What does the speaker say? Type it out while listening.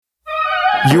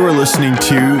You are listening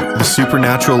to the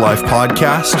Supernatural Life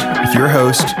Podcast with your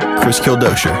host, Chris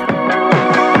Kildosher.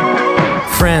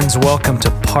 Friends, welcome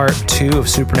to part 2 of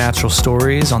Supernatural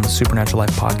Stories on the Supernatural Life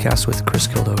Podcast with Chris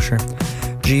Kildosher.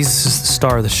 Jesus is the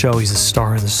star of the show. He's the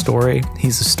star of the story.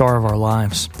 He's the star of our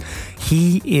lives.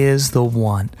 He is the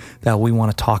one that we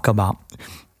want to talk about. I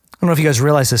don't know if you guys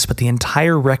realize this, but the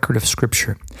entire record of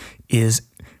Scripture is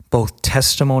both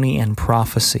testimony and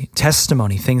prophecy.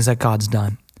 Testimony, things that God's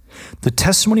done. The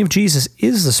testimony of Jesus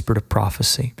is the spirit of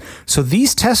prophecy. So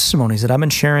these testimonies that I've been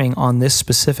sharing on this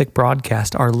specific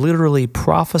broadcast are literally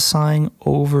prophesying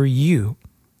over you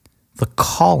the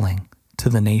calling to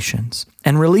the nations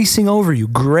and releasing over you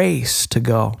grace to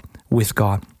go with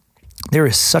God. There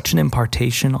is such an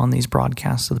impartation on these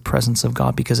broadcasts of the presence of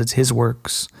God because it's His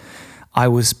works. I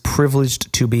was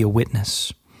privileged to be a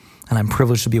witness, and I'm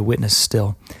privileged to be a witness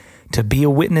still. To be a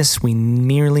witness, we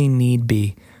merely need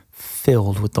be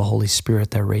filled with the Holy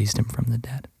Spirit that raised Him from the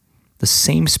dead. The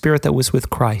same Spirit that was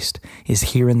with Christ is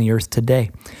here in the earth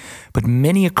today. But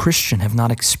many a Christian have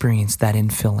not experienced that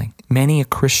infilling. Many a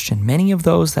Christian, many of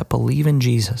those that believe in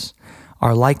Jesus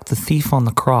are like the thief on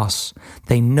the cross.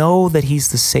 They know that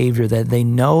He's the Savior, that they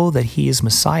know that He is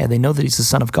Messiah, they know that He's the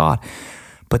Son of God,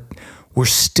 but we're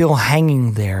still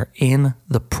hanging there in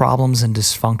the problems and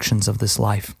dysfunctions of this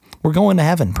life. We're going to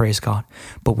heaven, praise God,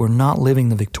 but we're not living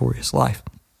the victorious life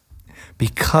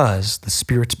because the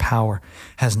Spirit's power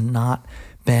has not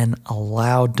been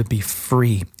allowed to be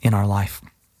free in our life.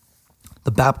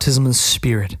 The baptism of the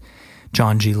Spirit,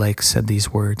 John G. Lake said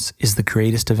these words, is the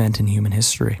greatest event in human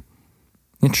history.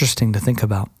 Interesting to think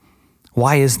about.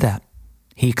 Why is that?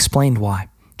 He explained why.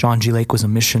 John G. Lake was a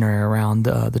missionary around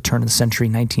the turn of the century,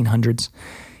 1900s.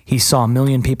 He saw 1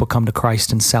 million people come to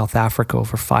Christ in South Africa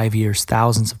over 5 years,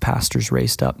 thousands of pastors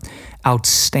raised up,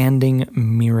 outstanding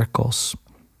miracles.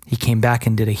 He came back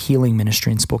and did a healing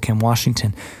ministry in Spokane,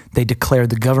 Washington. They declared,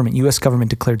 the government, U.S. government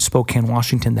declared Spokane,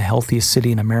 Washington, the healthiest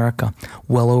city in America.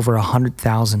 Well over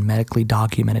 100,000 medically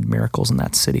documented miracles in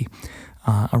that city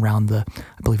around I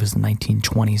believe it was the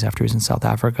 1920s after he was in South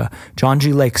Africa. John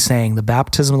G. Lake saying, the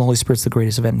baptism of the Holy Spirit is the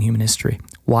greatest event in human history.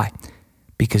 Why?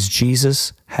 Because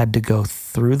Jesus had to go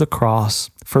through the cross,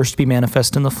 first be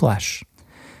manifest in the flesh,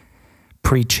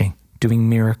 preaching, doing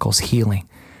miracles, healing,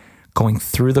 going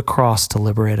through the cross to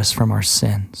liberate us from our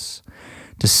sins,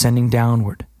 descending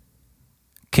downward,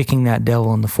 kicking that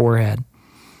devil in the forehead,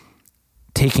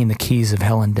 taking the keys of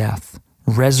hell and death,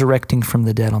 resurrecting from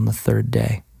the dead on the third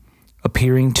day,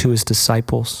 appearing to His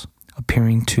disciples,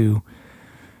 appearing to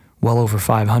well over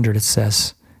 500, it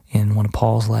says in one of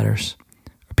Paul's letters,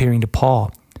 appearing to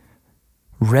Paul,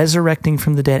 resurrecting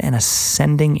from the dead and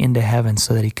ascending into heaven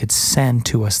so that He could send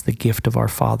to us the gift of our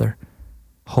Father,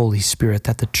 Holy Spirit,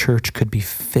 that the church could be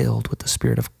filled with the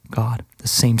Spirit of God, the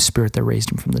same Spirit that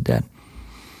raised Him from the dead.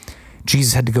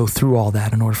 Jesus had to go through all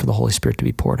that in order for the Holy Spirit to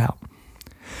be poured out.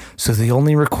 So the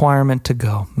only requirement to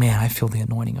go, man, I feel the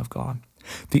anointing of God.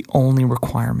 The only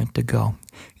requirement to go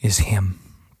is Him.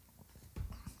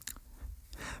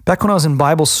 Back when I was in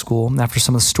Bible school, after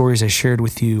some of the stories I shared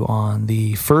with you on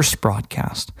the first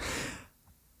broadcast,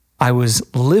 I was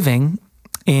living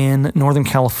in Northern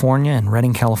California, in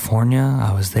Redding, California.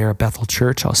 I was there at Bethel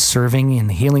Church. I was serving in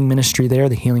the healing ministry there,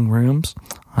 the healing rooms,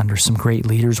 under some great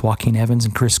leaders, Joaquin Evans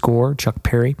and Chris Gore, Chuck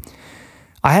Perry.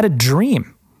 I had a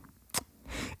dream.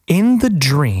 In the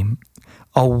dream,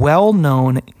 a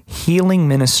well-known healing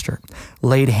minister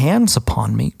laid hands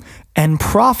upon me and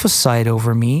prophesied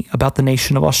over me about the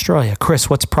nation of Australia. Chris,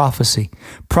 what's prophecy?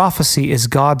 Prophecy is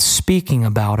God speaking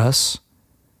about us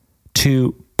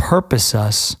to purpose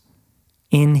us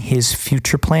in His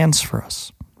future plans for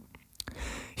us.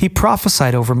 He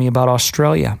prophesied over me about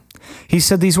Australia. He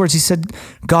said these words. He said,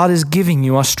 God is giving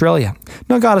you Australia.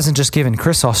 No, God isn't just giving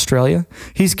Chris Australia.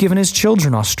 He's given His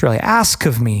children Australia. Ask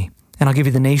of me, and I'll give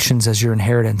you the nations as your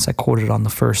inheritance. I quoted on the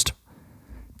first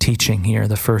teaching here,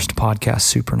 the first podcast,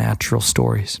 Supernatural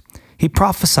Stories. He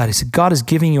prophesied. He said, God is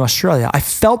giving you Australia. I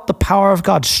felt the power of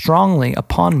God strongly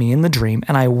upon me in the dream,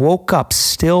 and I woke up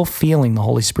still feeling the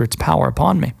Holy Spirit's power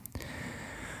upon me.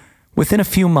 Within a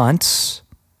few months,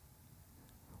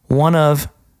 one of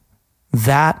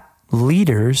that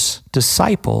leader's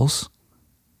disciples,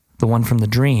 the one from the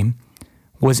dream,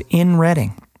 was in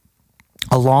Redding,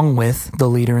 along with the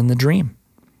leader in the dream.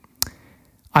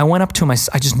 I went up to him.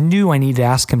 I just knew I needed to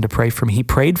ask him to pray for me. He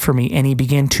prayed for me, and he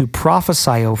began to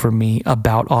prophesy over me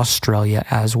about Australia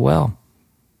as well.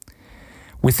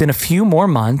 Within a few more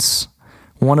months,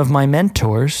 one of my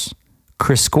mentors,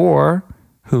 Chris Gore,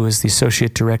 who was the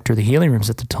associate director of the healing rooms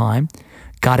at the time,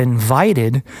 got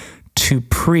invited to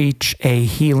preach a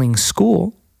healing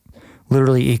school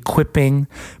literally equipping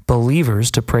believers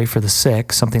to pray for the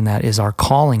sick, something that is our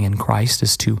calling in Christ,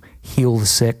 is to heal the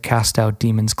sick, cast out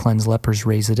demons, cleanse lepers,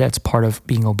 raise the dead. It's part of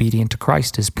being obedient to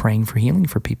Christ is praying for healing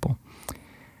for people.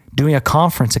 Doing a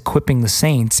conference equipping the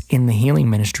saints in the healing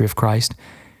ministry of Christ,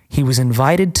 he was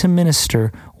invited to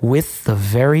minister with the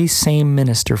very same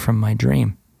minister from my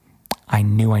dream. I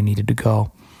knew I needed to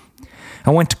go. I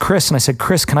went to Chris and I said,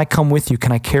 Chris, can I come with you?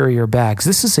 Can I carry your bags?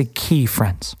 This is a key,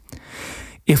 friends.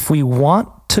 If we want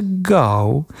to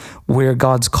go where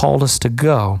God's called us to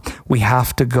go, we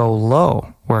have to go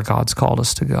low where God's called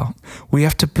us to go. We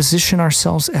have to position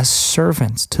ourselves as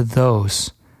servants to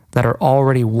those that are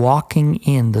already walking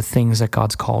in the things that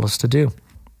God's called us to do.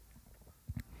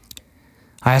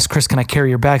 I asked Chris, can I carry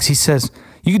your bags? He says,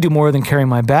 you can do more than carry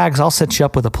my bags. I'll set you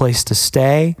up with a place to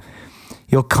stay.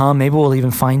 You'll come. Maybe we'll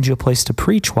even find you a place to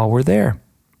preach while we're there.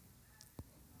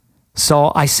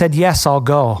 So I said, yes, I'll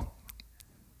go.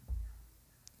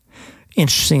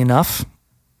 Interesting enough,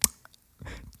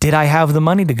 did I have the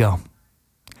money to go?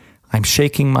 I'm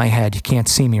shaking my head. You can't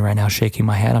see me right now shaking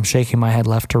my head. I'm shaking my head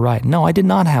left to right. No, I did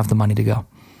not have the money to go.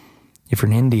 If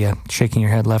you're in India, shaking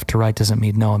your head left to right doesn't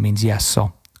mean no, it means yes.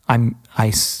 So I'm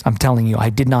telling you, I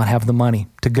did not have the money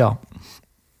to go.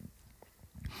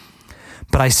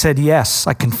 But I said yes.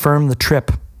 I confirmed the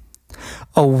trip.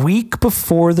 A week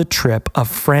before the trip, a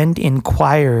friend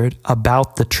inquired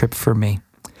about the trip for me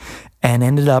and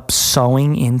ended up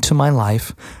sowing into my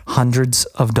life hundreds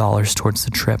of dollars towards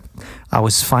the trip. I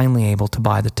was finally able to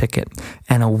buy the ticket.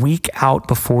 And a week out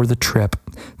before the trip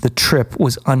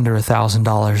was under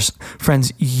 $1,000.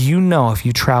 Friends, you know, if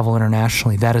you travel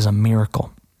internationally, that is a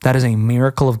miracle. That is a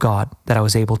miracle of God that I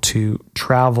was able to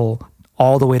travel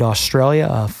all the way to Australia.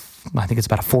 I think it's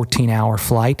about a 14-hour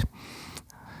flight.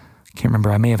 I can't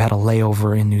remember. I may have had a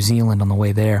layover in New Zealand on the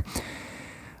way there.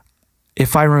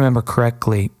 If I remember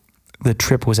correctly, the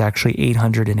trip was actually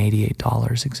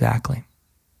 $888 exactly.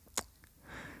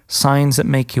 Signs that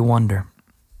make you wonder.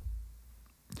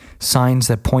 Signs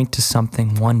that point to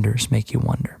something, wonders make you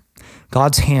wonder.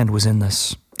 God's hand was in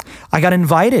this. I got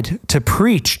invited to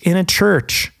preach in a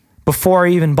church before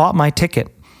I even bought my ticket,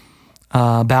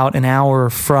 about an hour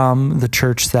from the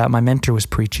church that my mentor was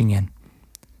preaching in.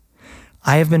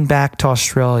 I have been back to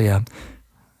Australia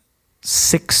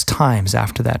 6 times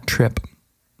after that trip,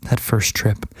 that first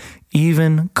trip,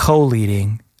 even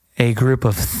co-leading a group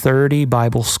of 30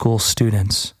 Bible school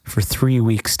students for 3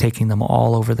 weeks, taking them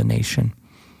all over the nation.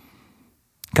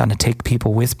 Gotten to take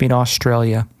people with me to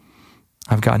Australia.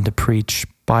 I've gotten to preach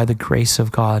by the grace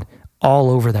of God all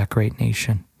over that great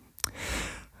nation.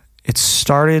 It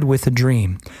started with a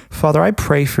dream. Father, I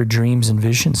pray for dreams and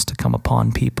visions to come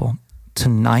upon people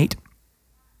tonight.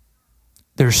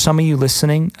 There's some of you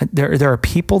listening. There are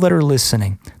people that are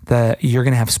listening that you're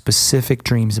going to have specific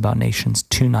dreams about nations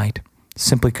tonight,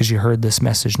 simply because you heard this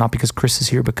message, not because Chris is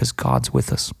here, because God's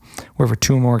with us. Wherever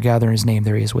 2 or more gather in his name,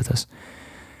 there he is with us.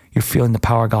 You're feeling the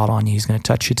power of God on you. He's going to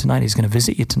touch you tonight. He's going to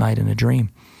visit you tonight in a dream.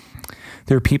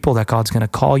 There are people that God's going to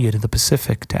call you to the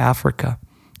Pacific, to Africa,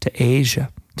 to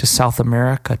Asia, to South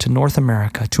America, to North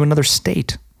America, to another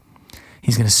state.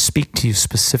 He's going to speak to you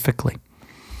specifically.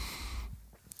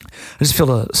 I just feel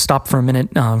to stop for a minute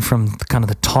from kind of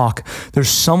the talk. There's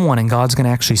someone, and God's going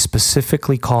to actually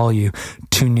specifically call you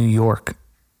to New York.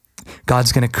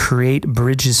 God's going to create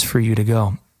bridges for you to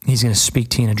go. He's going to speak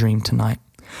to you in a dream tonight.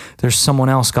 There's someone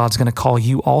else, God's going to call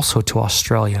you also to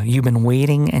Australia. You've been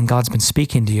waiting, and God's been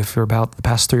speaking to you for about the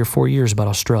past 3 or 4 years about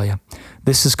Australia.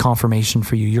 This is confirmation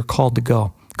for you. You're called to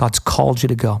go. God's called you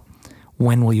to go.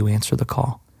 When will you answer the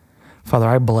call? Father,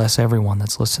 I bless everyone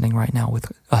that's listening right now with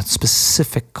a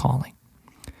specific calling.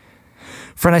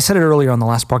 Friend, I said it earlier on the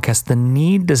last podcast, the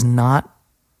need does not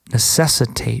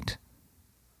necessitate,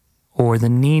 or the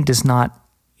need does not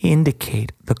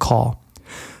indicate the call.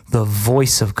 The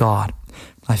voice of God,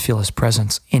 I feel his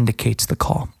presence, indicates the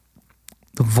call.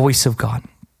 The voice of God.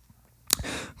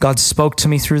 God spoke to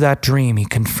me through that dream. He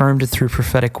confirmed it through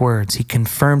prophetic words. He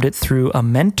confirmed it through a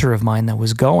mentor of mine that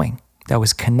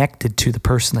was connected to the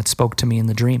person that spoke to me in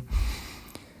the dream.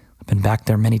 I've been back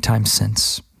there many times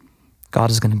since.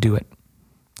 God is going to do it.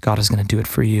 God is going to do it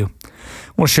for you.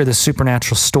 I want to share this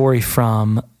supernatural story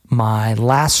from my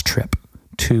last trip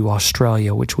to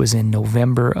Australia, which was in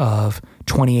November of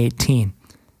 2018.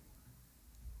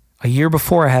 A year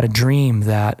before, I had a dream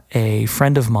that a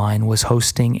friend of mine was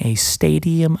hosting a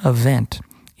stadium event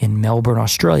in Melbourne,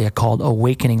 Australia, called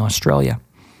Awakening Australia.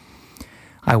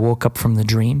 I woke up from the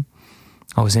dream.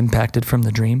 I was impacted from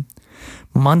the dream.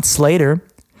 Months later,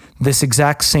 this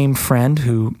exact same friend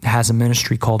who has a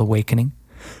ministry called Awakening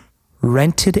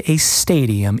rented a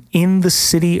stadium in the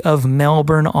city of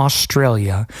Melbourne,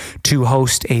 Australia, to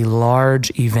host a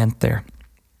large event there.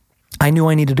 I knew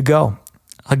I needed to go.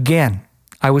 Again,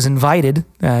 I was invited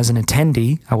as an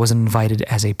attendee. I wasn't invited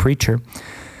as a preacher.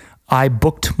 I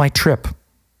booked my trip.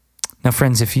 Now,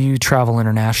 friends, if you travel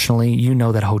internationally, you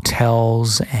know that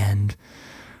hotels and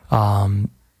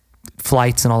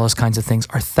flights and all those kinds of things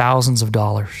are thousands of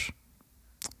dollars.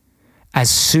 As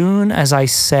soon as I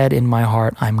said in my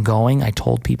heart, I'm going, I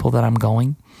told people that I'm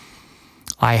going.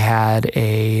 I had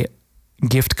a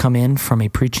gift come in from a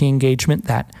preaching engagement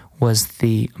that was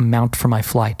the amount for my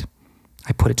flight.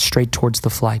 I put it straight towards the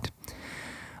flight.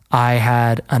 I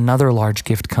had another large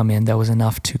gift come in that was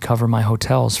enough to cover my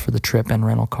hotels for the trip and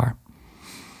rental car.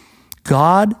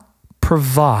 God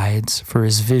provides for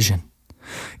his vision.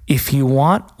 If you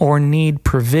want or need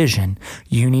provision,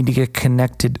 you need to get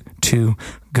connected to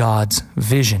God's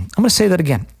vision. I'm going to say that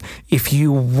again. If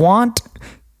you want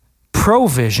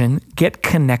provision, get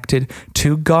connected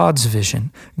to God's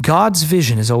vision. God's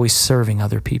vision is always serving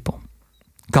other people.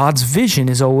 God's vision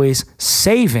is always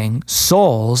saving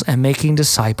souls and making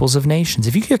disciples of nations.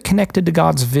 If you get connected to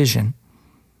God's vision,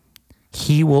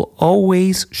 he will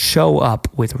always show up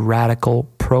with radical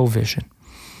provision.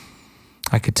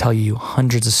 I could tell you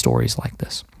hundreds of stories like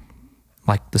this,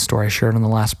 like the story I shared on the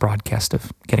last broadcast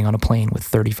of getting on a plane with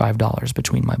 $35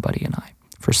 between my buddy and I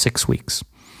for 6 weeks.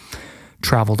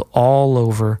 Traveled all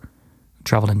over,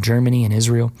 traveled in Germany and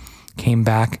Israel, came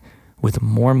back with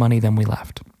more money than we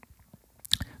left.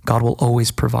 God will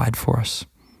always provide for us.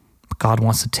 God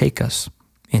wants to take us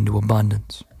into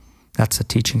abundance. That's a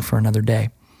teaching for another day.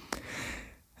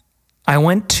 I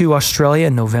went to Australia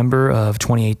in November of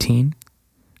 2018.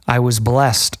 I was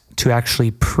blessed to actually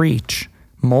preach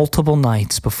multiple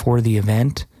nights before the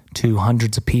event to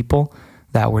hundreds of people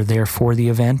that were there for the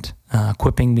event,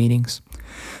 equipping meetings.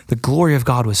 The glory of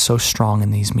God was so strong in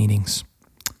these meetings.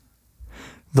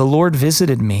 The Lord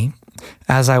visited me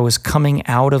as I was coming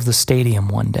out of the stadium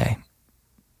one day.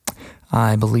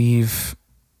 I believe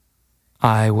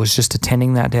I was just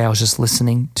attending that day. I was just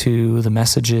listening to the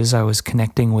messages. I was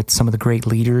connecting with some of the great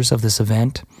leaders of this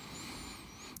event.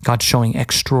 God showing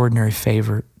extraordinary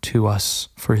favor to us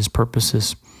for his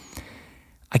purposes.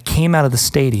 I came out of the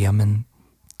stadium, and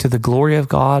to the glory of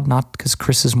God, not because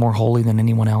Chris is more holy than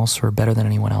anyone else or better than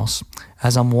anyone else,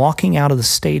 as I'm walking out of the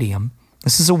stadium,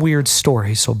 this is a weird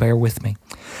story, so bear with me.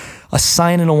 A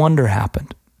sign and a wonder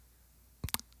happened.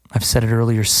 I've said it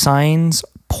earlier, signs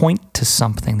point to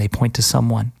something. They point to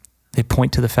someone. They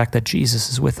point to the fact that Jesus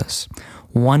is with us.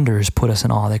 Wonders put us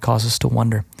in awe. They cause us to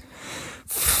wonder.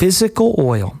 Physical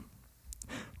oil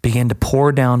began to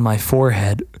pour down my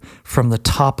forehead from the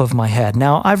top of my head.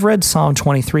 Now, I've read Psalm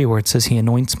 23 where it says he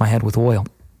anoints my head with oil.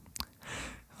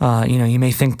 You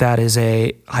may think that is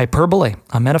a hyperbole,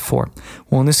 a metaphor.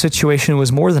 Well, in this situation, it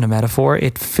was more than a metaphor.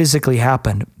 It physically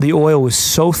happened. The oil was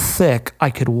so thick,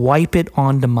 I could wipe it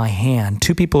onto my hand.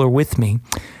 2 people are with me,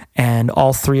 and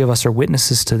all 3 of us are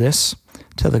witnesses to this,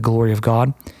 to the glory of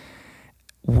God.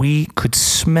 We could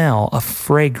smell a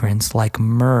fragrance like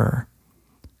myrrh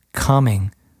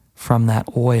coming from that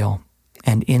oil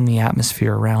and in the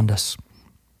atmosphere around us.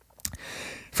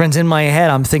 Friends, in my head,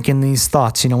 I'm thinking these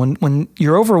thoughts. When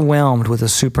you're overwhelmed with a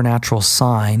supernatural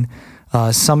sign,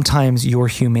 sometimes your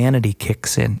humanity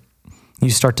kicks in. You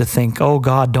start to think, oh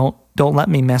God, don't let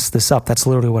me mess this up. That's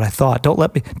literally what I thought.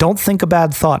 Don't think a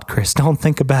bad thought, Chris. Don't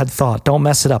think a bad thought. Don't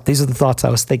mess it up. These are the thoughts I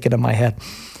was thinking in my head.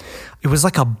 It was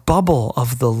like a bubble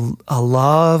of a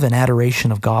love and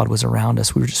adoration of God was around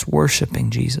us. We were just worshiping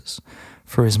Jesus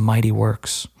for his mighty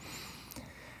works.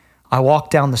 I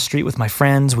walked down the street with my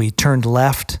friends. We turned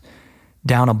left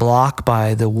down a block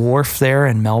by the wharf there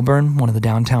in Melbourne, one of the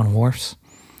downtown wharfs.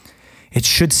 It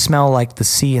should smell like the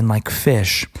sea and like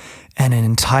fish. And an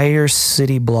entire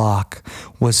city block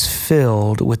was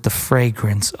filled with the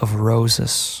fragrance of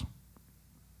roses.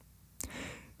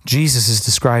 Jesus is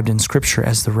described in Scripture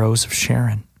as the rose of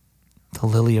Sharon, the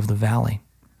lily of the valley.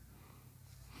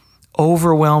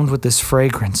 Overwhelmed with this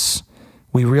fragrance,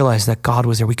 we realized that God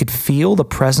was there. We could feel the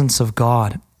presence of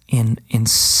God in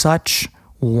such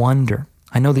wonder.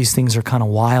 I know these things are kind of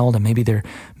wild and maybe they're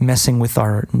messing with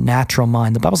our natural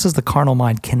mind. The Bible says the carnal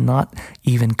mind cannot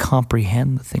even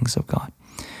comprehend the things of God.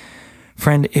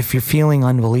 Friend, if you're feeling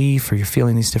unbelief or you're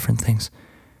feeling these different things,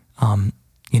 I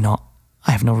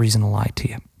have no reason to lie to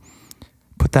you.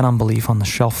 Put that unbelief on the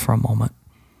shelf for a moment.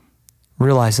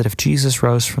 Realize that if Jesus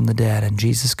rose from the dead and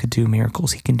Jesus could do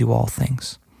miracles, he can do all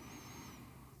things.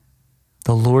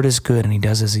 The Lord is good and he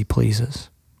does as he pleases.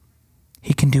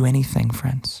 He can do anything,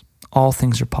 friends. All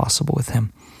things are possible with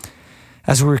him.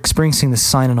 As we're experiencing this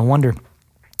sign and a wonder,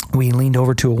 We leaned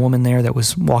over to a woman there that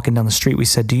was walking down the street. We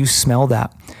said, "Do you smell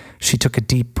that?" She took a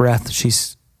deep breath. She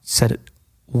said,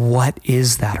 "What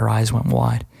is that?" Her eyes went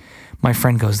wide. My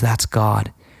friend goes, "That's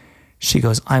God." She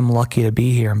goes, "I'm lucky to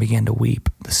be here," and began to weep.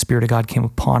 The Spirit of God came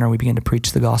upon her. We began to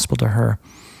preach the gospel to her.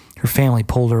 Her family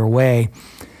pulled her away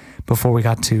before we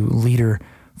got to lead her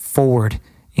forward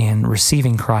in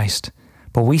receiving Christ.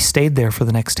 But we stayed there for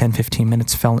the next 10, 15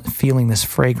 minutes, feeling this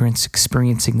fragrance,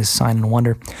 experiencing this sign and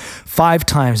wonder. 5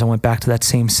 times I went back to that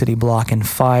same city block, and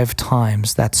 5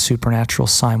 times that supernatural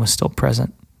sign was still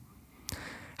present.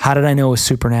 How did I know it was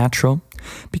supernatural?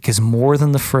 Because more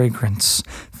than the fragrance,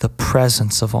 the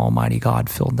presence of Almighty God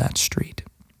filled that street.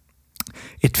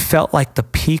 It felt like the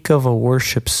peak of a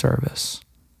worship service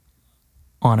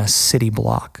on a city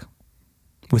block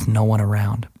with no one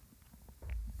around.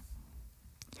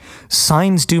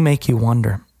 Signs do make you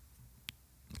wonder.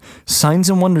 Signs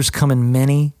and wonders come in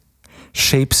many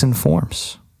shapes and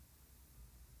forms.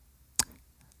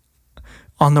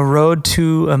 On the road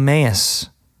to Emmaus,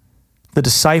 the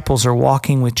disciples are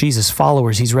walking with Jesus,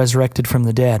 followers. He's resurrected from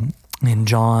the dead in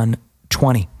John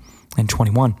 20 and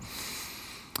 21.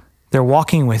 They're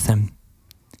walking with him.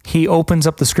 He opens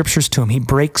up the scriptures to him. He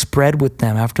breaks bread with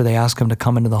them after they ask him to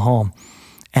come into the home.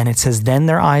 And it says, then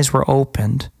their eyes were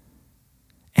opened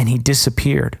and he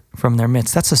disappeared from their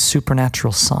midst. That's a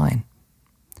supernatural sign.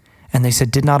 And they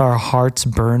said, did not our hearts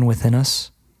burn within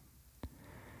us?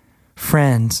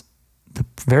 Friends, the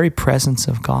very presence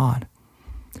of God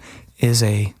is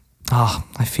I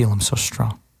feel him so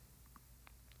strong.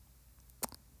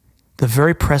 The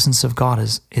very presence of God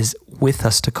is with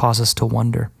us to cause us to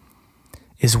wonder,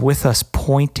 is with us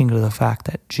pointing to the fact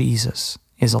that Jesus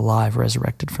is alive,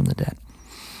 resurrected from the dead.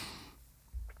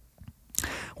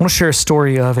 I want to share a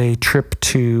story of a trip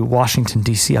to Washington,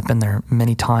 D.C. I've been there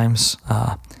many times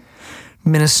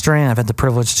ministering. I've had the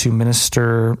privilege to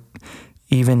minister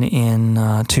even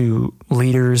to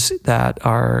leaders that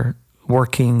are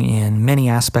working in many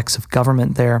aspects of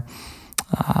government there,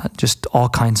 just all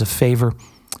kinds of favor.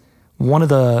 One of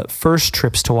the first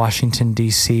trips to Washington,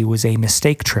 D.C. was a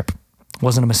mistake trip. It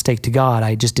wasn't a mistake to God.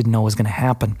 I just didn't know it was going to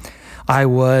happen. I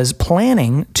was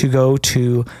planning to go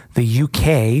to the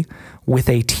UK with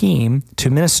a team to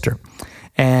minister.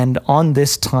 And on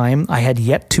this time, I had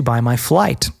yet to buy my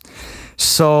flight.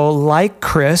 So like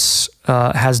Chris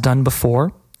has done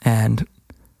before, and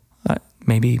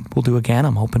maybe we'll do again,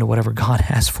 I'm open to whatever God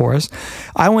has for us,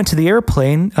 I went to the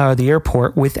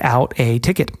airport without a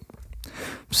ticket.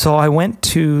 So I went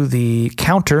to the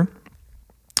counter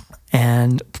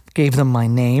and gave them my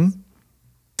name,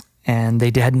 and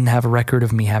they didn't have a record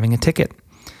of me having a ticket.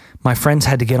 My friends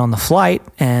had to get on the flight,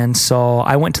 and so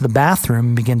I went to the bathroom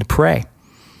and began to pray.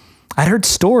 I'd heard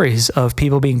stories of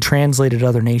people being translated to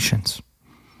other nations.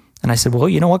 And I said, well,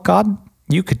 you know what, God?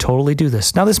 You could totally do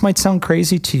this. Now, this might sound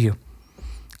crazy to you.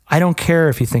 I don't care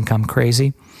if you think I'm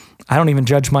crazy. I don't even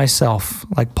judge myself.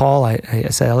 Like Paul, I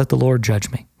said, I let the Lord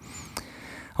judge me.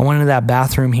 I went into that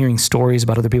bathroom hearing stories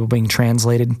about other people being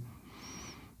translated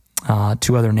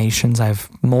to other nations. I have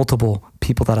multiple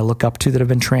people that I look up to that have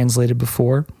been translated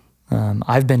before.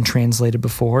 I've been translated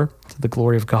before to the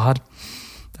glory of God.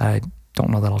 I don't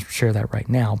know that I'll share that right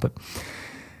now, but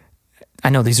I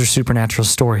know these are supernatural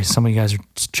stories. Some of you guys are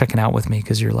checking out with me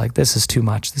because you're like, this is too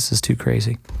much. This is too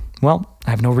crazy. Well, I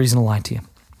have no reason to lie to you.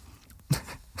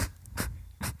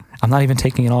 I'm not even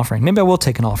taking an offering. Maybe I will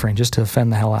take an offering just to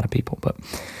offend the hell out of people. But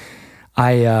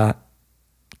I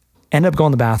ended up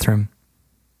going to the bathroom,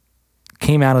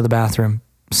 came out of the bathroom,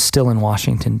 still in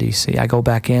Washington, D.C. I go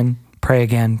back in, pray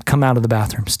again, come out of the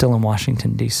bathroom, still in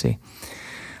Washington, D.C.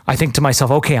 I think to myself,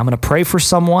 okay, I'm going to pray for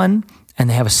someone, and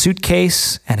they have a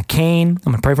suitcase and a cane.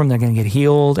 I'm going to pray for them. They're going to get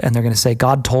healed, and they're going to say,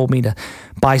 God told me to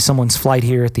buy someone's flight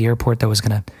here at the airport that was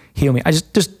going to heal me. I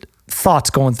just thoughts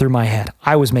going through my head.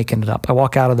 I was making it up. I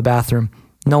walk out of the bathroom,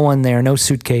 no one there, no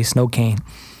suitcase, no cane.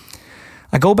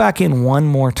 I go back in one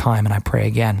more time and I pray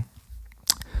again.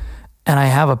 And I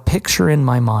have a picture in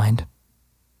my mind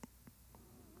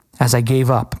as I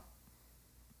gave up.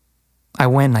 I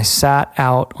went and I sat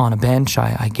out on a bench.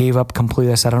 I gave up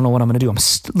completely. I said, I don't know what I'm going to do. I'm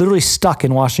literally stuck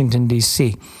in Washington,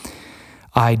 D.C.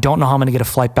 I don't know how I'm going to get a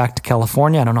flight back to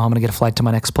California. I don't know how I'm going to get a flight to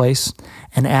my next place.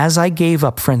 And as I gave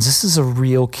up, friends, this is a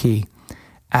real key.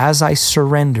 As I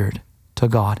surrendered to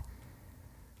God,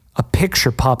 a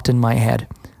picture popped in my head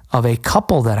of a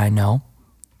couple that I know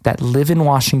that live in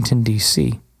Washington,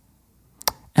 D.C.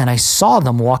 And I saw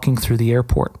them walking through the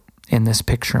airport in this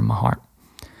picture in my heart.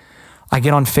 I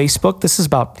get on Facebook. This is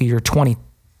about the year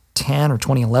 2010 or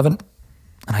 2011.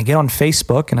 And I get on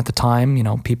Facebook, and at the time,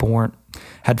 people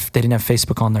they didn't have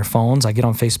Facebook on their phones. I get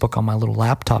on Facebook on my little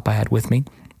laptop I had with me.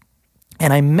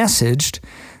 And I messaged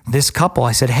this couple.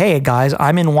 I said, hey guys,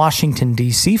 I'm in Washington,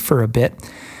 D.C. for a bit.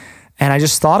 And I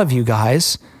just thought of you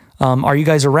guys. Are you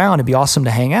guys around? It'd be awesome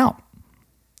to hang out.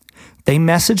 They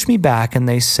messaged me back and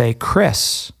they say,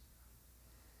 Chris,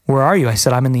 where are you? I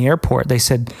said, I'm in the airport. They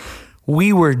said,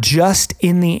 we were just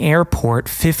in the airport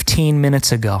 15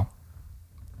 minutes ago.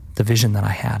 The vision that I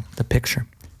had, the picture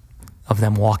of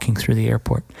them walking through the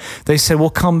airport. They said, we'll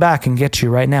come back and get you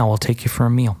right now. We'll take you for a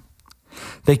meal.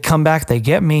 They come back, they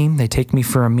get me, they take me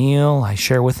for a meal. I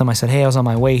share with them. I said, hey, I was on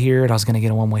my way here and I was going to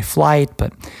get a one-way flight,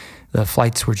 but the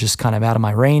flights were just kind of out of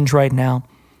my range right now.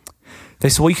 They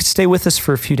said, well, you could stay with us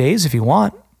for a few days if you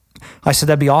want. I said,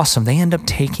 that'd be awesome. They end up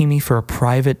taking me for a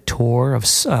private tour of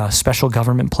special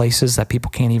government places that people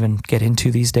can't even get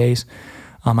into these days.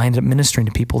 I ended up ministering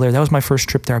to people there. That was my first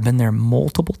trip there. I've been there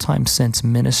multiple times since,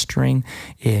 ministering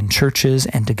in churches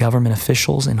and to government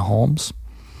officials in homes.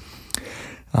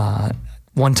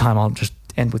 One time, I'll just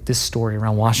end with this story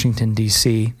around Washington,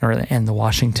 D.C., or end the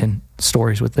Washington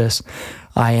stories with this.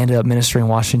 I ended up ministering in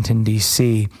Washington,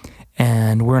 D.C.,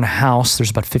 and we're in a house.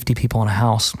 There's about 50 people in a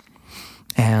house.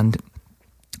 And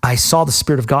I saw the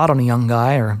Spirit of God on a young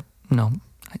guy, or no,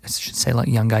 I should say like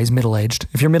young guy. He's middle-aged.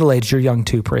 If you're middle-aged, you're young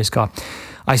too, praise God.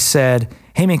 I said,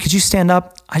 hey man, could you stand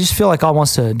up? I just feel like God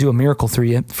wants to do a miracle through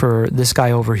you for this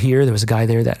guy over here. There was a guy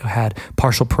there that had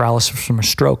partial paralysis from a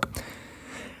stroke.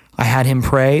 I had him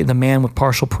pray. The man with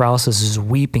partial paralysis is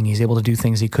weeping. He's able to do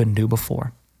things he couldn't do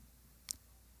before.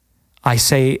 I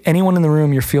say, anyone in the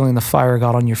room, you're feeling the fire of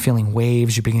God on you, you're feeling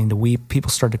waves, you're beginning to weep.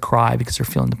 People start to cry because they're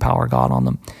feeling the power of God on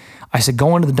them. I said,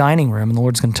 go into the dining room and the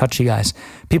Lord's going to touch you guys.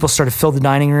 People started to fill the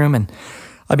dining room and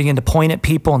I began to point at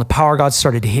people and the power of God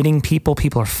started hitting people.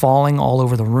 People are falling all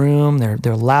over the room.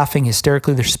 They're laughing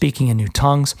hysterically. They're speaking in new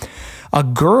tongues. A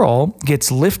girl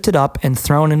gets lifted up and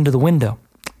thrown into the window.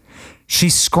 She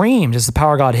screamed as the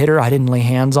power of God hit her. I didn't lay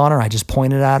hands on her. I just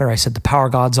pointed at her. I said, the power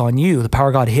of God's on you. The power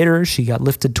of God hit her. She got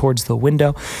lifted towards the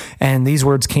window. And these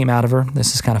words came out of her.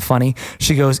 This is kind of funny.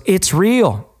 She goes, it's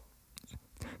real.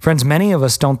 Friends, many of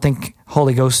us don't think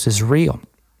Holy Ghost is real.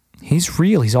 He's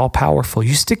real. He's all powerful.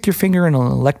 You stick your finger in an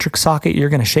electric socket, you're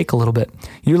going to shake a little bit.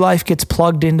 Your life gets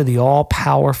plugged into the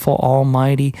all-powerful,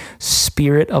 almighty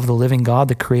Spirit of the living God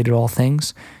that created all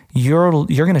things. You're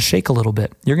going to shake a little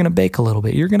bit. You're going to bake a little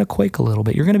bit. You're going to quake a little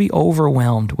bit. You're going to be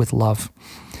overwhelmed with love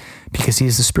because he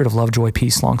is the Spirit of love, joy,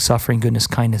 peace, long-suffering, goodness,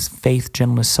 kindness, faith,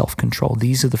 gentleness, self-control.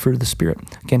 These are the fruit of the Spirit.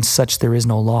 Against such there is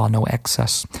no law, no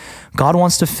excess. God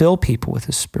wants to fill people with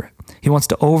his Spirit. He wants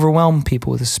to overwhelm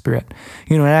people with his Spirit.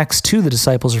 You know, in Acts 2, the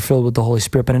disciples are filled with the Holy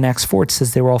Spirit, but in Acts 4, it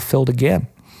says they were all filled again.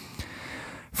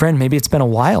 Friend, maybe it's been a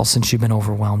while since you've been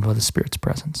overwhelmed with the Spirit's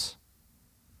presence.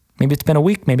 Maybe it's been a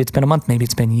week, maybe it's been a month, maybe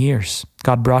it's been years.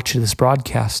 God brought you to this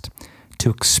broadcast to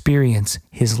experience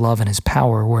his love and his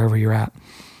power wherever you're at.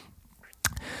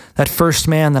 That first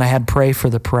man that I had pray for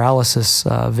the paralysis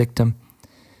victim,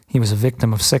 he was a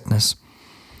victim of sickness.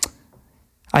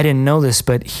 I didn't know this,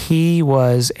 but he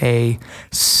was a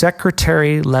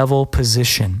secretary level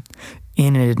position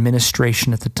in an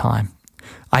administration at the time.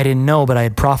 I didn't know, but I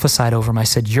had prophesied over him. I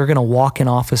said, you're going to walk in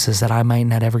offices that I might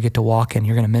not ever get to walk in.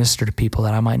 You're going to minister to people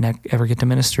that I might not ever get to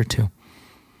minister to.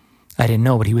 I didn't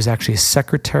know, but he was actually a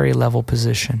secretary level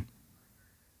position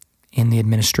in the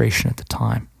administration at the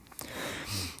time.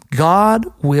 God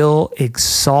will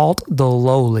exalt the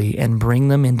lowly and bring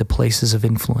them into places of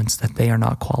influence that they are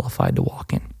not qualified to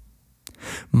walk in.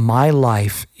 My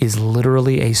life is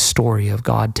literally a story of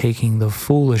God taking the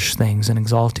foolish things and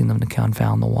exalting them to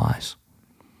confound the wise.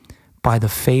 By the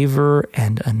favor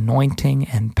and anointing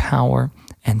and power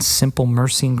and simple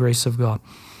mercy and grace of God,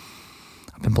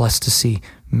 I've been blessed to see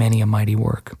many a mighty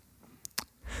work.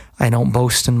 I don't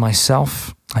boast in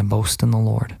myself, I boast in the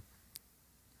Lord.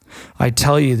 I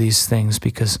tell you these things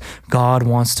because God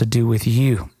wants to do with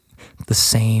you the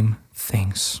same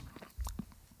things.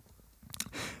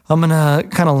 I'm going to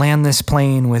kind of land this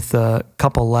plane with a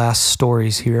couple last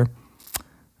stories here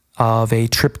of a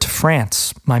trip to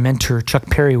France. My mentor, Chuck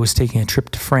Perry, was taking a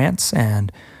trip to France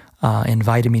and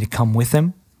invited me to come with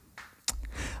him.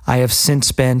 I have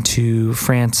since been to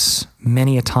France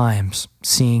many a times,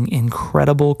 seeing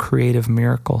incredible creative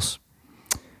miracles,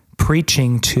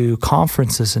 preaching to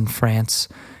conferences in France,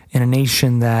 in a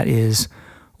nation that is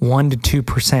 1% to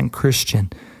 2%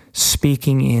 Christian,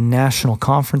 speaking in national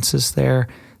conferences there,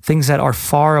 things that are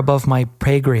far above my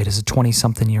pay grade as a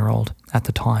 20-something-year-old at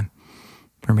the time,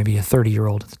 or maybe a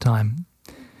 30-year-old at the time.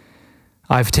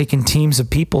 I've taken teams of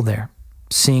people there,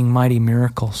 seeing mighty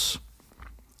miracles.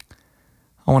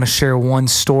 I want to share one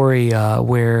story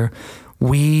where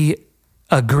we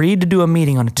agreed to do a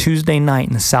meeting on a Tuesday night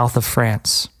in the south of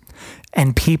France.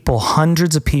 And people,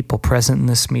 hundreds of people present in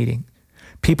this meeting,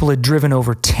 people had driven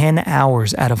over 10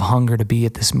 hours out of hunger to be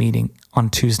at this meeting on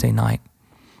Tuesday night.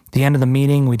 At the end of the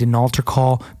meeting, we did an altar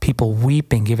call, people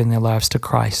weeping, giving their lives to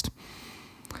Christ.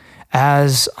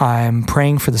 As I'm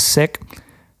praying for the sick,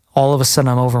 all of a sudden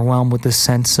I'm overwhelmed with this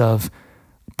sense of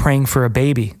praying for a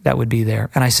baby that would be there.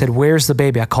 And I said, where's the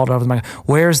baby? I called out over the mic,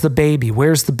 where's the baby?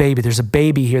 Where's the baby? There's a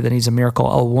baby here that needs a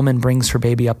miracle. A woman brings her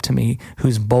baby up to me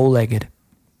who's bow-legged,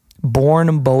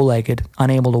 born bow-legged,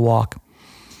 unable to walk.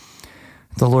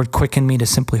 The Lord quickened me to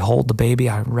simply hold the baby.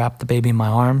 I wrapped the baby in my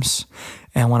arms.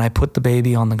 And when I put the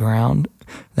baby on the ground,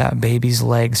 that baby's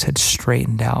legs had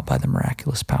straightened out by the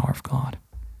miraculous power of God.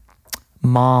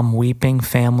 Mom weeping,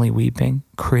 family weeping,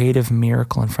 creative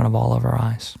miracle in front of all of our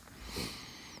eyes.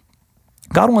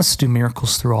 God wants to do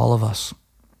miracles through all of us.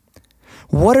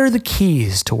 What are the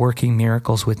keys to working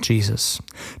miracles with Jesus?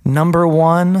 Number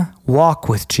 1, walk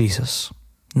with Jesus.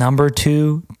 Number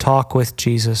 2, talk with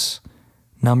Jesus.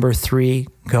 Number 3,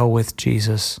 go with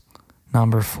Jesus.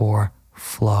 Number 4,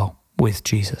 flow with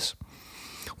Jesus.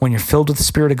 When you're filled with the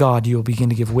Spirit of God, you will begin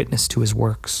to give witness to his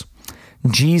works.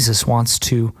 Jesus wants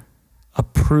to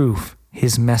approve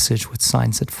his message with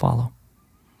signs that follow.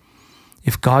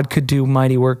 If God could do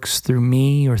mighty works through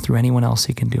me or through anyone else,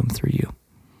 he can do them through you.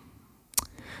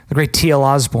 The great T.L.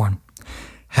 Osborne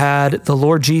had the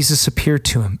Lord Jesus appear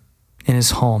to him in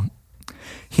his home.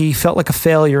 He felt like a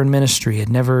failure in ministry. He had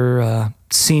never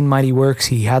seen mighty works.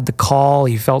 He had the call.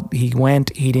 He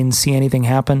went. He didn't see anything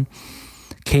happen.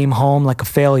 Came home like a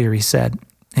failure, he said.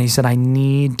 And he said, I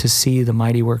need to see the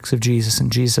mighty works of Jesus.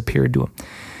 And Jesus appeared to him.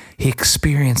 He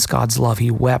experienced God's love.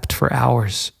 He wept for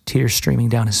hours, tears streaming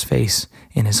down his face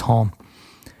in his home.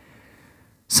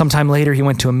 Sometime later, he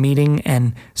went to a meeting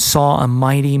and saw a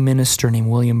mighty minister named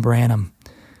William Branham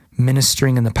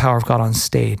ministering in the power of God on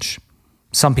stage.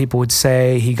 Some people would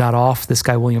say he got off, this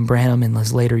guy William Branham, in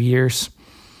his later years.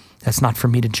 That's not for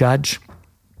me to judge.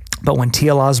 But when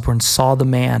T.L. Osborne saw the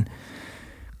man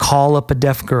call up a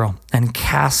deaf girl and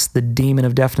cast the demon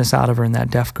of deafness out of her, and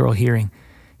that deaf girl hearing,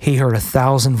 he heard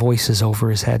 1,000 voices over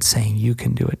his head saying, you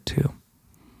can do it too.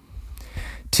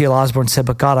 T.L. Osborne said,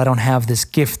 but God, I don't have this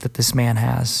gift that this man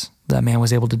has. That man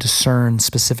was able to discern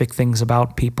specific things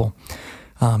about people,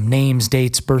 names,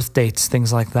 dates, birth dates,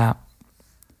 things like that.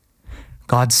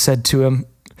 God said to him,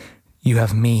 you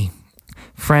have me.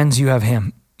 Friends, you have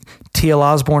him. T.L.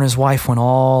 Osborne and his wife went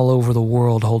all over the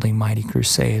world holding mighty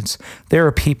crusades. There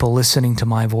are people listening to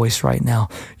my voice right now.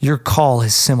 Your call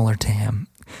is similar to him.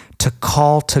 To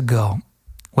call to go,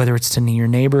 whether it's to your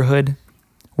neighborhood,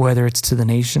 whether it's to the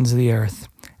nations of the earth.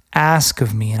 Ask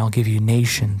of me, and I'll give you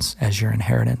nations as your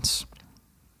inheritance.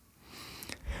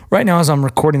 Right now, as I'm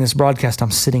recording this broadcast,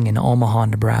 I'm sitting in Omaha,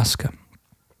 Nebraska.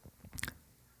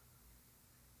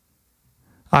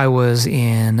 I was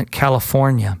in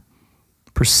California,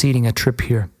 preceding a trip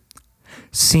here,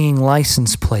 seeing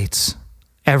license plates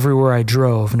everywhere I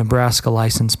drove, Nebraska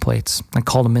license plates. I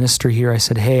called a minister here. I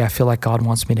said, hey, I feel like God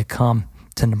wants me to come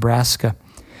to Nebraska.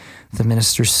 The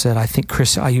minister said, I think,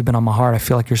 Chris, you've been on my heart. I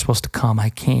feel like you're supposed to come. I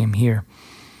came here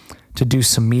to do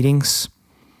some meetings.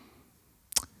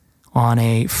 On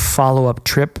a follow-up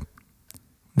trip,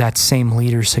 that same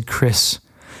leader said, Chris,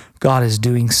 God is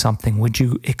doing something. Would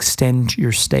you extend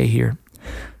your stay here?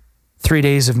 3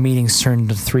 days of meetings turned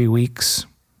into 3 weeks.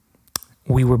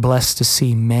 We were blessed to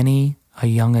see many a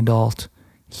young adult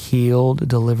healed,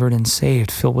 delivered, and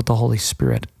saved, filled with the Holy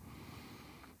Spirit.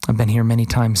 I've been here many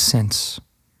times since.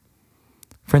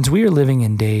 Friends, we are living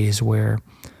in days where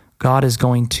God is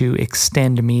going to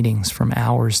extend meetings from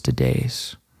hours to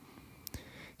days.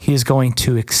 He is going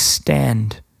to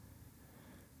extend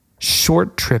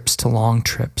short trips to long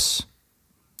trips.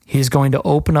 He is going to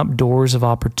open up doors of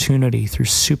opportunity through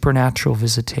supernatural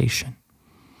visitation.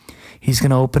 He's going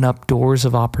to open up doors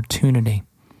of opportunity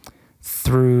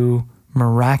through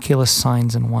miraculous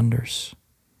signs and wonders.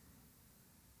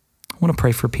 I want to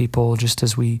pray for people just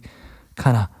as we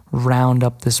kind of round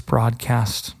up this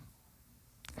broadcast.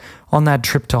 On that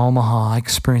trip to Omaha, I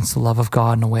experienced the love of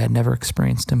God in a way I'd never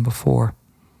experienced him before.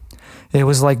 It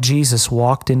was like Jesus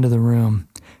walked into the room,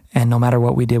 and no matter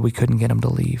what we did, we couldn't get him to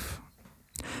leave.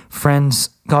 Friends,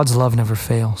 God's love never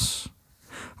fails.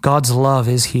 God's love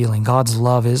is healing. God's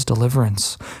love is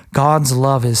deliverance. God's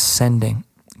love is sending.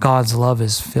 God's love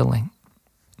is filling.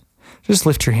 Just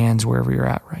lift your hands wherever you're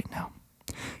at right now.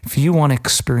 If you want to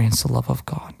experience the love of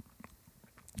God,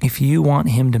 if you want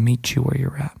him to meet you where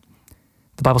you're at,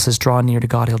 the Bible says, draw near to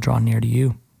God, he'll draw near to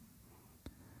you.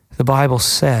 The Bible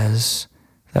says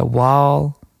that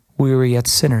while we were yet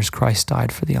sinners, Christ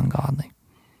died for the ungodly.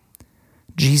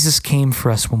 Jesus came for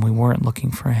us when we weren't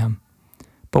looking for him.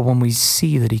 But when we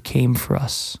see that he came for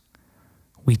us,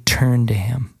 we turn to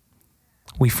him.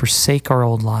 We forsake our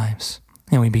old lives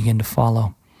and we begin to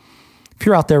follow. If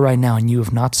you're out there right now and you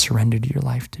have not surrendered your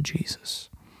life to Jesus,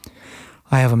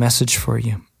 I have a message for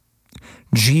you.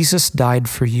 Jesus died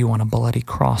for you on a bloody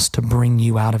cross to bring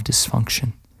you out of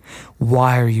dysfunction.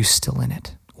 Why are you still in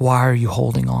it? Why are you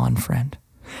holding on, friend?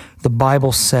 The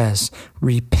Bible says,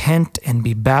 repent and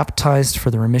be baptized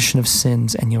for the remission of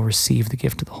sins, and you'll receive the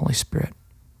gift of the Holy Spirit.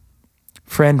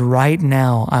 Friend, right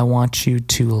now, I want you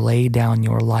to lay down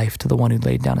your life to the one who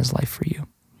laid down his life for you.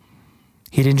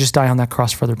 He didn't just die on that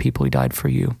cross for other people, he died for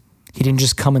you. He didn't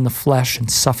just come in the flesh and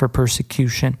suffer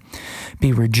persecution,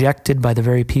 be rejected by the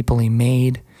very people he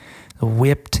made,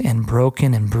 whipped and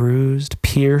broken and bruised,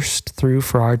 pierced through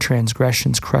for our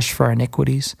transgressions, crushed for our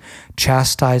iniquities,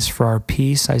 chastised for our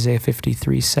peace, Isaiah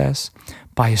 53 says.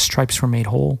 By his stripes we're made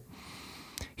whole.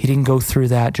 He didn't go through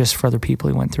that just for other people,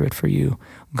 he went through it for you.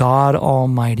 God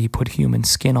Almighty put human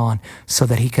skin on so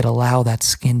that he could allow that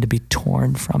skin to be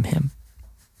torn from him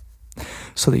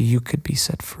so that you could be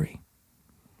set free.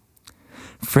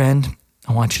 Friend,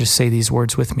 I want you to say these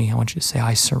words with me. I want you to say,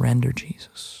 I surrender,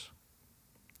 Jesus.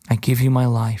 I give you my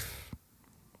life.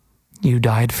 You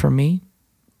died for me.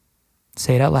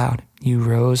 Say it out loud. You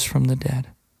rose from the dead.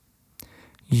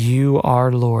 You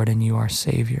are Lord and you are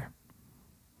Savior.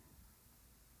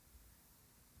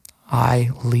 I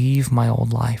leave my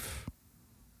old life.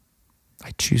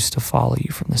 I choose to follow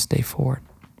you from this day forward.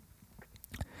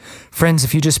 Friends,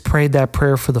 if you just prayed that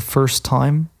prayer for the first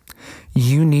time,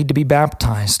 you need to be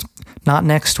baptized. Not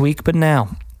next week, but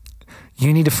now.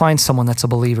 You need to find someone that's a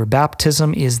believer.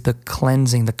 Baptism is the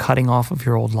cleansing, the cutting off of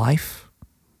your old life,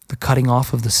 the cutting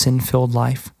off of the sin-filled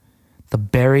life, the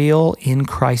burial in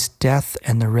Christ's death,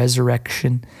 and the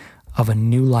resurrection of a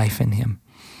new life in him.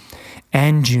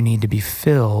 And you need to be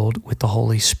filled with the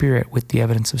Holy Spirit, with the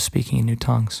evidence of speaking in new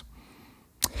tongues.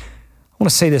 I want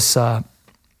to say this,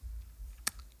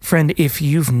 friend, if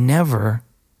you've never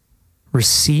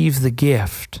received the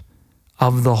gift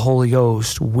of the Holy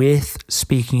Ghost with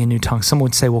speaking in new tongues, someone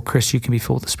would say, well, Chris, you can be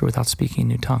filled with the Spirit without speaking in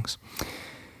new tongues.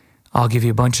 I'll give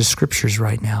you a bunch of scriptures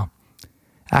right now.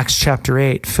 Acts chapter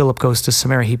 8, Philip goes to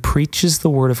Samaria. He preaches the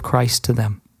word of Christ to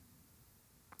them.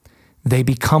 They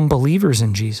become believers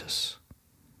in Jesus.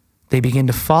 They begin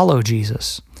to follow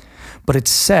Jesus. But it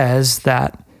says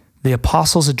that the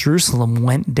apostles at Jerusalem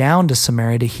went down to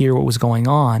Samaria to hear what was going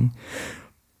on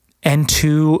and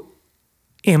to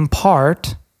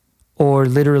impart or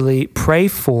literally pray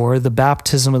for the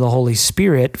baptism of the Holy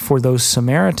Spirit for those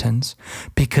Samaritans,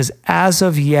 because as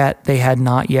of yet, they had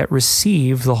not yet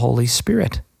received the Holy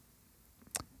Spirit.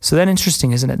 So that's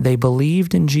interesting, isn't it? They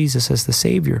believed in Jesus as the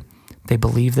Savior. They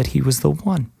believed that he was the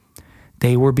one.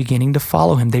 They were beginning to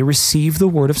follow him. They received the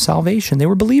word of salvation. They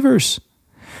were believers,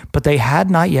 but they had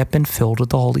not yet been filled with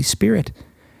the Holy Spirit.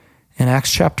 In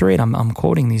Acts chapter 8, I'm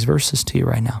quoting these verses to you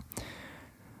right now.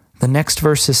 The next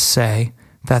verses say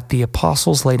that the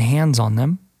apostles laid hands on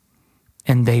them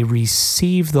and they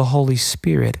received the Holy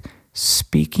Spirit,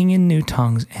 speaking in new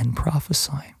tongues and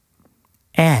prophesying.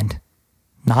 And,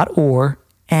 not or,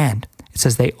 and. It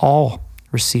says they all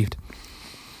received.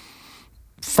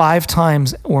 5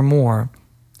 times or more,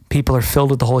 people are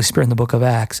filled with the Holy Spirit in the book of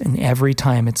Acts, and every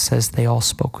time it says they all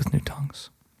spoke with new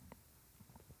tongues.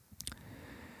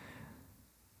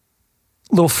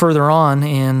 A little further on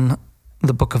in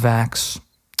the book of Acts,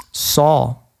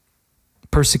 Saul,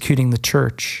 persecuting the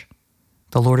church,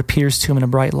 the Lord appears to him in a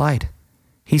bright light.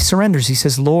 He surrenders. He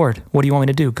says, Lord, what do you want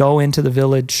me to do? Go into the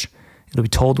village. It'll be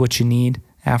told what you need.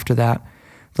 After that,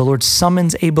 the Lord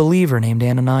summons a believer named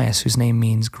Ananias, whose name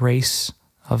means grace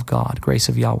of God, grace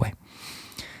of Yahweh.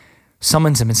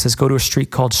 Summons him and says, go to a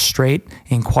street called Straight,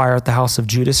 inquire at the house of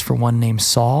Judas for one named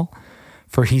Saul,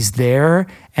 for he's there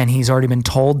and he's already been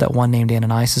told that one named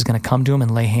Ananias is going to come to him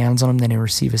and lay hands on him, then he'll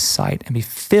receive his sight and be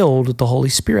filled with the Holy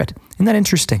Spirit. Isn't that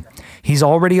interesting? He's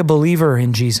already a believer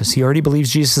in Jesus. He already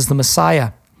believes Jesus is the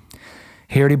Messiah.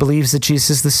 He already believes that Jesus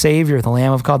is the Savior, the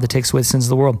Lamb of God that takes away the sins of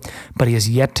the world, but he has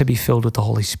yet to be filled with the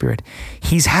Holy Spirit.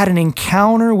 He's had an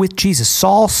encounter with Jesus.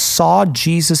 Saul saw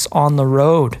Jesus on the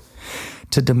road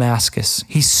to Damascus.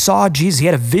 He saw Jesus. He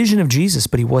had a vision of Jesus,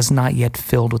 but he was not yet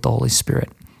filled with the Holy Spirit.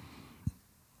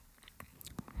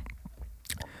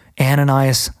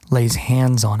 Ananias lays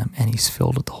hands on him and he's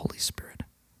filled with the Holy Spirit.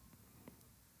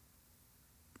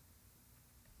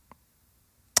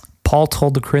 Paul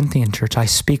told the Corinthian church, I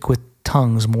speak with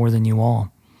tongues more than you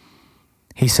all.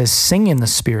 He says, sing in the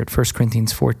Spirit, 1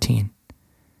 Corinthians 14.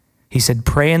 He said,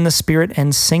 pray in the Spirit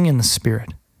and sing in the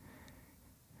Spirit.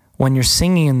 When you're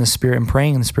singing in the Spirit and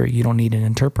praying in the Spirit, you don't need an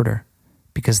interpreter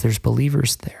because there's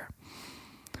believers there.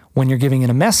 When you're giving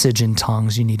a message in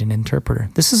tongues, you need an interpreter.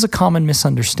 This is a common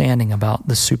misunderstanding about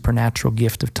the supernatural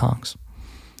gift of tongues.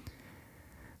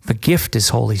 The gift is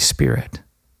Holy Spirit.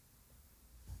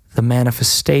 The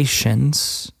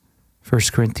manifestations, 1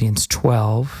 Corinthians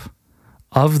 12,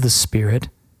 of the Spirit,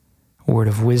 word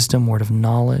of wisdom, word of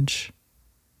knowledge,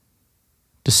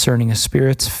 discerning of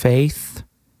spirits, faith,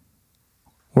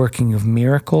 working of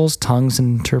miracles, tongues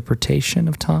and interpretation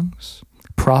of tongues,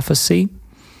 prophecy.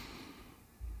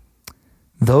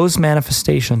 Those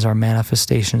manifestations are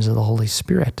manifestations of the Holy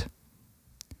Spirit.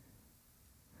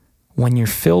 When you're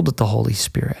filled with the Holy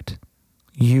Spirit,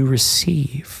 you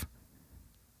receive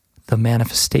the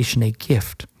manifestation, a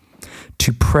gift,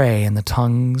 to pray in the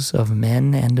tongues of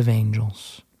men and of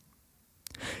angels.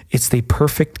 It's the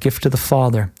perfect gift of the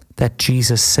Father that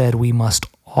Jesus said we must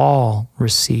all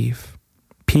receive.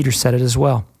 Peter said it as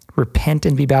well. Repent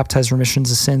and be baptized for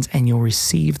remissions of sins, and you'll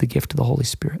receive the gift of the Holy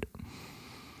Spirit.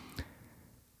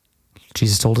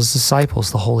 Jesus told his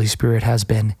disciples, the Holy Spirit has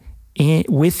been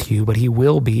with you, but he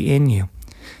will be in you.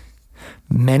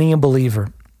 Many a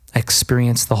believer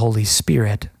experience the Holy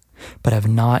Spirit, but have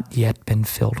not yet been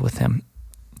filled with him.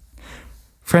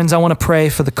 Friends, I want to pray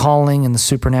for the calling and the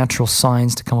supernatural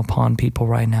signs to come upon people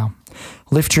right now.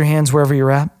 Lift your hands wherever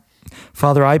you're at.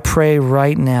 Father, I pray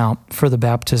right now for the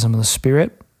baptism of the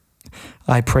Spirit.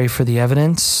 I pray for the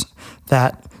evidence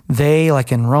that they,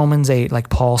 like in Romans 8, like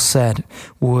Paul said,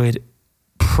 would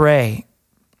pray,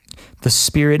 the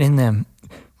Spirit in them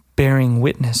bearing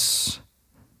witness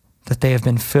that they have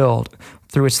been filled,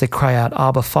 through which they cry out,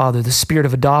 Abba, Father, the Spirit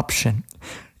of adoption,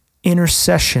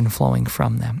 intercession flowing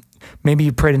from them. Maybe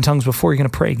you prayed in tongues before, you're going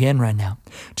to pray again right now.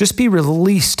 Just be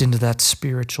released into that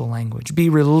spiritual language. Be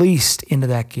released into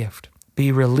that gift.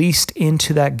 Be released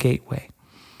into that gateway.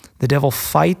 The devil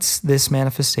fights this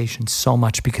manifestation so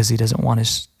much because he doesn't want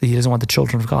the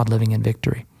children of God living in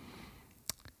victory.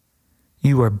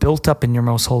 You are built up in your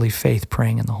most holy faith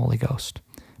praying in the Holy Ghost.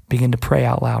 Begin to pray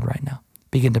out loud right now.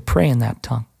 Begin to pray in that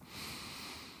tongue.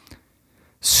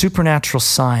 Supernatural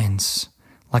signs,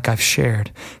 like I've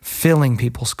shared, filling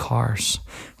people's cars.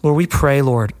 Lord, we pray,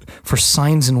 Lord, for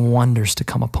signs and wonders to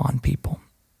come upon people.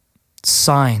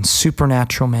 Signs,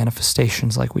 supernatural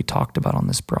manifestations like we talked about on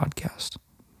this broadcast.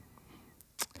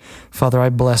 Father, I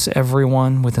bless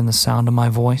everyone within the sound of my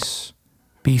voice.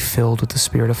 Be filled with the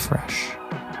Spirit afresh.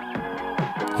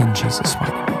 In Jesus'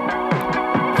 mighty name,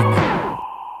 amen.